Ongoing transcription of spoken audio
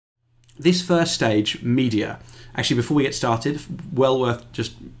This first stage, media, actually before we get started, well worth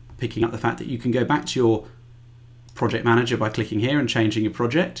just picking up the fact that you can go back to your project manager by clicking here and changing your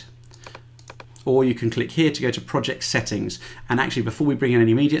project, or you can click here to go to project settings. And actually before we bring in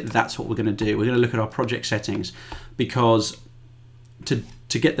any media, that's what we're going to do. We're going to look at our project settings, because to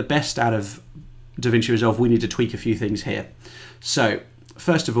get the best out of DaVinci Resolve, we need to tweak a few things here. So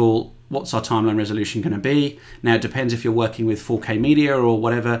first of all, what's our timeline resolution going to be? Now it depends if you're working with 4K media or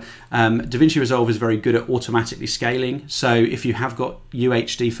whatever. DaVinci Resolve is very good at automatically scaling. So if you have got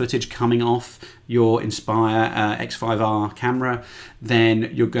UHD footage coming off your Inspire X5R camera,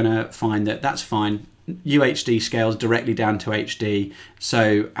 then you're going to find that that's fine. UHD scales directly down to HD.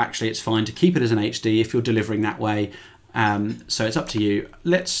 So actually it's fine to keep it as an HD if you're delivering that way. So it's up to you.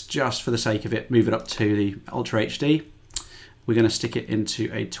 Let's just, for the sake of it, move it up to the Ultra HD. We're going to stick it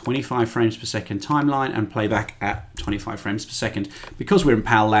into a 25 frames per second timeline and play back at 25 frames per second, because we're in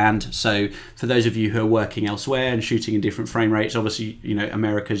PAL land. So for those of you who are working elsewhere and shooting in different frame rates, obviously, you know,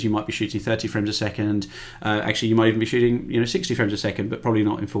 Americas, you might be shooting 30 frames a second. Actually, you might even be shooting, you know, 60 frames a second, but probably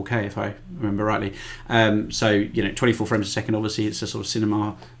not in 4K if I remember rightly. So, you know, 24 frames a second, obviously it's a sort of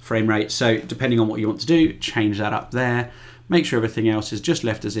cinema frame rate. So depending on what you want to do, change that up there. Make sure everything else is just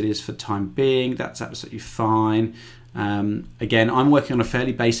left as it is for the time being. That's absolutely fine. Again, I'm working on a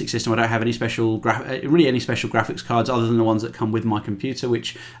fairly basic system. I don't have any special graphics cards other than the ones that come with my computer,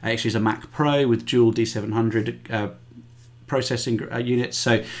 which actually is a Mac Pro with dual D700 processing units.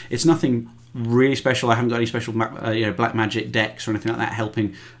 So it's nothing really special. I haven't got any special you know, Blackmagic decks or anything like that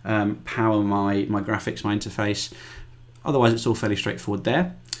helping power my graphics, my interface. Otherwise, it's all fairly straightforward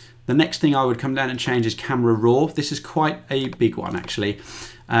there. The next thing I would come down and change is camera raw. This is quite a big one, actually.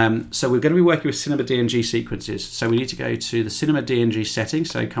 So we're going to be working with Cinema DNG sequences. So we need to go to the Cinema DNG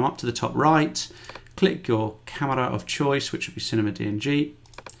settings. So come up to the top right, click your camera of choice, which would be Cinema DNG.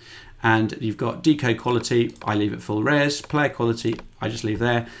 And you've got decode quality, I leave it full res. Player quality, I just leave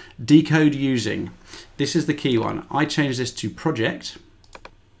there. Decode using, this is the key one. I change this to project.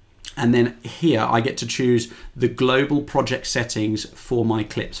 And then here I get to choose the global project settings for my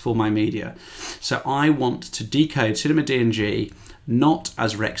clips, for my media. So I want to decode Cinema DNG not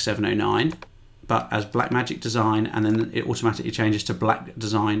as Rec 709, but as Blackmagic Design, and then it automatically changes to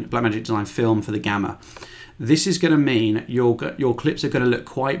Blackmagic Design Film for the gamma. This is going to mean your clips are going to look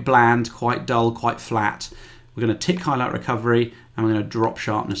quite bland, quite dull, quite flat. We're going to tick highlight recovery, and we're going to drop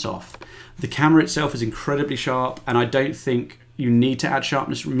sharpness off. The camera itself is incredibly sharp, and I don't think you need to add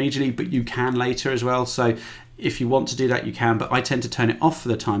sharpness immediately, but you can later as well. So if you want to do that, you can, but I tend to turn it off for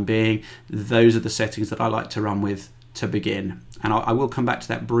the time being. Those are the settings that I like to run with to begin. And I will come back to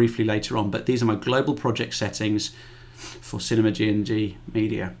that briefly later on, but these are my global project settings for Cinema DNG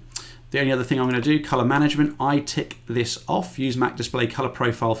media. The only other thing I'm going to do, color management, I tick this off. Use Mac Display Color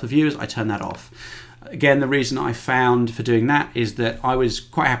Profile for viewers, I turn that off. Again, the reason I found for doing that is that I was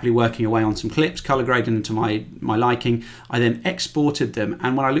quite happily working away on some clips, color grading them to my liking. I then exported them,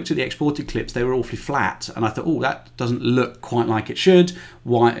 and when I looked at the exported clips, they were awfully flat, and I thought, oh, that doesn't look quite like it should.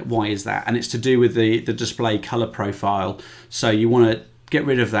 Why is that? And it's to do with the display color profile. So you want to get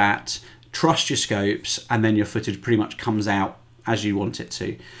rid of that, trust your scopes, and then your footage pretty much comes out as you want it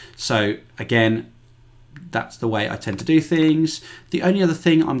to. So again, that's the way I tend to do things. The only other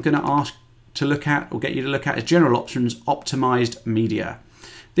thing I'm going to ask to look at or get you to look at is general options, optimized media.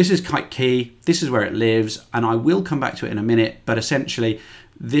 This is quite key. This is where it lives, and I will come back to it in a minute, but essentially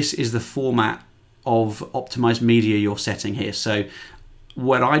this is the format of optimized media you're setting here. So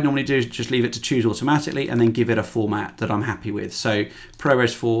what I normally do is just leave it to choose automatically and then give it a format that I'm happy with. So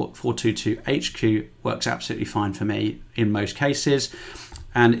ProRes 422 HQ works absolutely fine for me in most cases.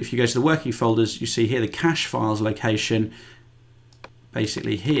 And if you go to the working folders, you see here the cache files location.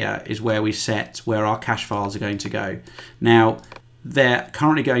 Basically here is where we set where our cache files are going to go. Now, they're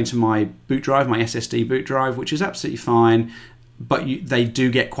currently going to my boot drive, my SSD boot drive, which is absolutely fine, but they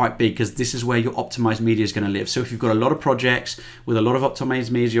do get quite big because this is where your optimized media is going to live. So if you've got a lot of projects with a lot of optimized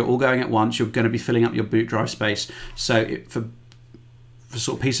media all going at once, you're going to be filling up your boot drive space. So for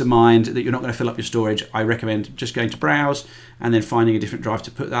sort of peace of mind that you're not going to fill up your storage, I recommend just going to browse and then finding a different drive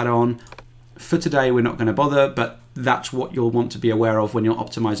to put that on. For today, we're not going to bother, but that's what you'll want to be aware of when you're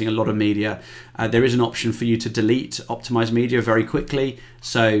optimizing a lot of media. There is an option for you to delete optimized media very quickly.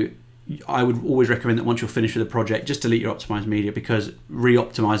 So I would always recommend that once you're finished with a project, just delete your optimized media, because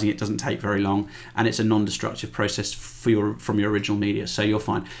re-optimizing it doesn't take very long and it's a non-destructive process for from your original media. So you're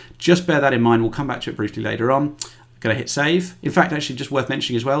fine. Just bear that in mind. We'll come back to it briefly later on. Going to hit save. In fact, actually just worth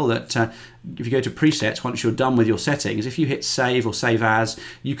mentioning as well that if you go to presets, once you're done with your settings, if you hit save or save as,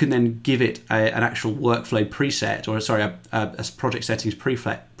 you can then give it an actual workflow preset, or sorry, a project settings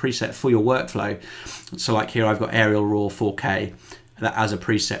preset for your workflow. So like here I've got Aerial Raw 4K that as a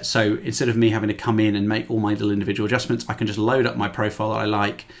preset. So instead of me having to come in and make all my little individual adjustments, I can just load up my profile that I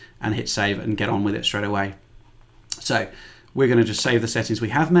like and hit save and get on with it straight away. So we're going to just save the settings we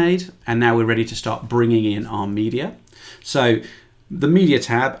have made, and now we're ready to start bringing in our media. So the media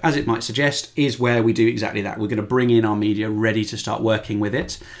tab, as it might suggest, is where we do exactly that. We're going to bring in our media ready to start working with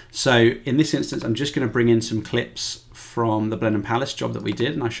it. So in this instance, I'm just going to bring in some clips from the Blend and Palace job that we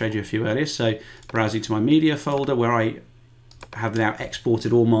did, and I showed you a few earlier. So browsing to my media folder where I have now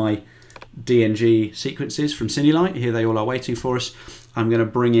exported all my DNG sequences from Cinelight. Here they all are waiting for us. I'm going to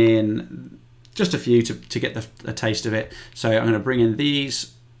bring in just a few to get a taste of it. So I'm going to bring in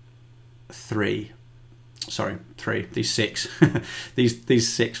these these six,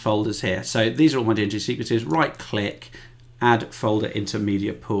 these 6 folders here. So these are all my DNG sequences. Right click, add folder into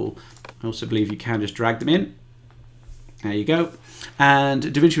media pool. I also believe you can just drag them in. There you go. And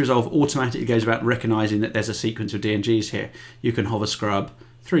DaVinci Resolve automatically goes about recognizing that there's a sequence of DNGs here. You can hover scrub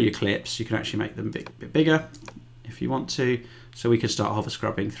through your clips. You can actually make them a bit bigger if you want to. So we can start hover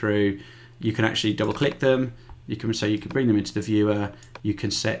scrubbing through. You can actually double click them. You can bring them into the viewer. You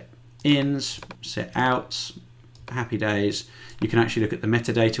can set ins, set outs, happy days. You can actually look at the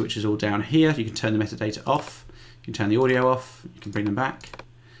metadata, which is all down here. You can turn the metadata off. You can turn the audio off. You can bring them back.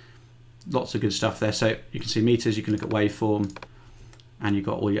 Lots of good stuff there. So you can see meters. You can look at waveform, and you've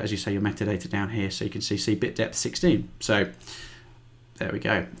got all your, as you say, your metadata down here. So you can see bit depth 16. So there we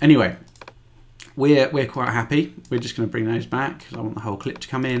go. Anyway, we're quite happy. We're just going to bring those back because I want the whole clip to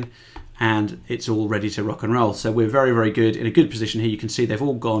come in, and it's all ready to rock and roll. So we're very, very good, in a good position here. You can see they've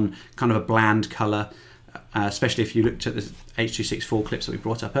all gone kind of a bland color, especially if you looked at the H.264 clips that we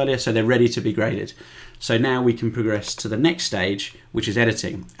brought up earlier. So they're ready to be graded. So now we can progress to the next stage, which is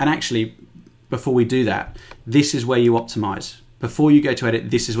editing. And actually, before we do that, this is where you optimize. Before you go to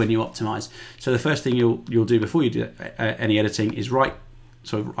edit, this is when you optimize. So the first thing you'll do before you do any editing is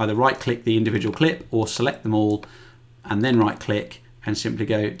either right click the individual clip or select them all, and then right click and simply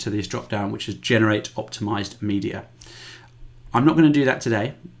go to this drop down, which is generate optimized media. I'm not going to do that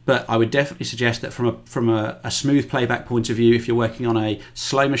today, but I would definitely suggest that from a smooth playback point of view, if you're working on a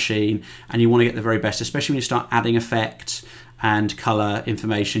slow machine and you want to get the very best, especially when you start adding effects and color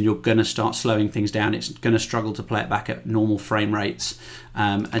information, you're going to start slowing things down. It's going to struggle to play it back at normal frame rates.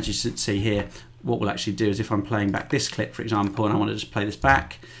 As you see here, what we'll actually do is if I'm playing back this clip, for example, and I want to just play this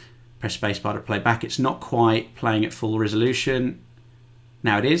back, press spacebar to play back, it's not quite playing at full resolution.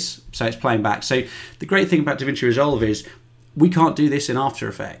 Now it is, so it's playing back. So the great thing about DaVinci Resolve is we can't do this in After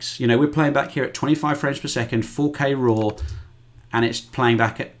Effects. You know, we're playing back here at 25 frames per second, 4K RAW, and it's playing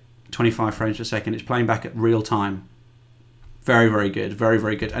back at 25 frames per second. It's playing back at real time. Very, very good, very,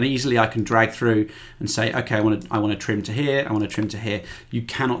 very good. And easily I can drag through and say, okay, I want to trim to here, I want to trim to here. You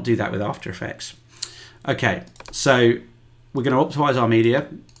cannot do that with After Effects. Okay, so we're going to optimize our media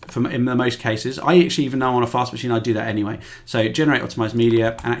in the most cases. I actually, even though on a fast machine, I do that anyway. So generate optimized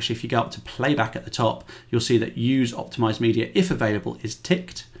media, and actually if you go up to playback at the top, you'll see that use optimized media if available is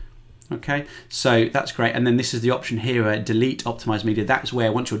ticked. Okay, so that's great. And then this is the option here, delete optimized media. That's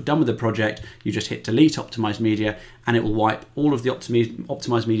where once you're done with the project, you just hit delete optimized media, and it will wipe all of the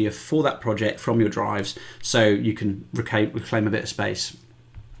optimized media for that project from your drives, so you can reclaim a bit of space.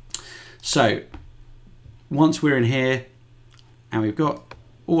 So once we're in here and we've got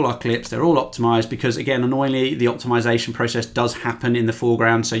all our clips, they're all optimized, because again, annoyingly, the optimization process does happen in the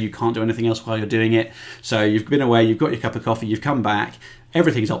foreground, so you can't do anything else while you're doing it. So you've been away, you've got your cup of coffee, you've come back,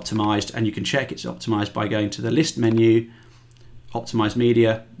 everything's optimized, and you can check it's optimized by going to the list menu, optimized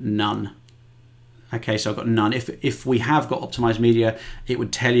media, none. Okay, so I've got none. If we have got optimized media, it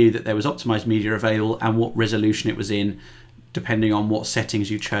would tell you that there was optimized media available and what resolution it was in, depending on what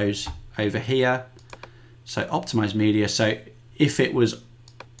settings you chose over here. So optimized media, so if it was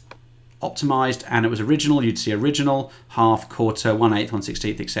optimized and it was original, you'd see original, half, quarter, 1/8,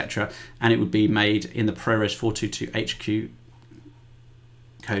 1/16, etc., and it would be made in the ProRes 422 HQ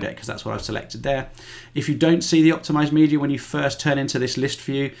codec, because that's what I've selected there. If you don't see the optimized media when you first turn into this list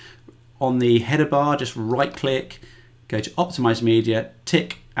view, on the header bar, just right click, go to optimized media,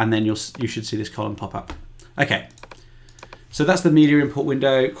 tick, and then you should see this column pop up. Okay. So that's the media import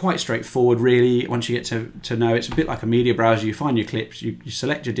window, quite straightforward really. Once you get to know, it's a bit like a media browser. You find your clips, you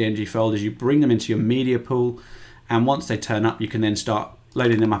select your DNG folders, you bring them into your media pool, and once they turn up, you can then start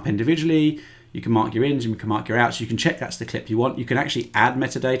loading them up individually. You can mark your ins and you can mark your outs. You can check that's the clip you want. You can actually add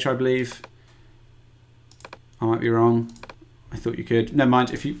metadata, I believe. I might be wrong. I thought you could. Never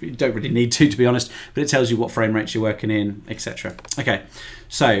mind, if you don't really need to be honest, but it tells you what frame rates you're working in, etc. Okay,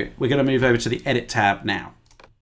 so we're going to move over to the Edit tab now.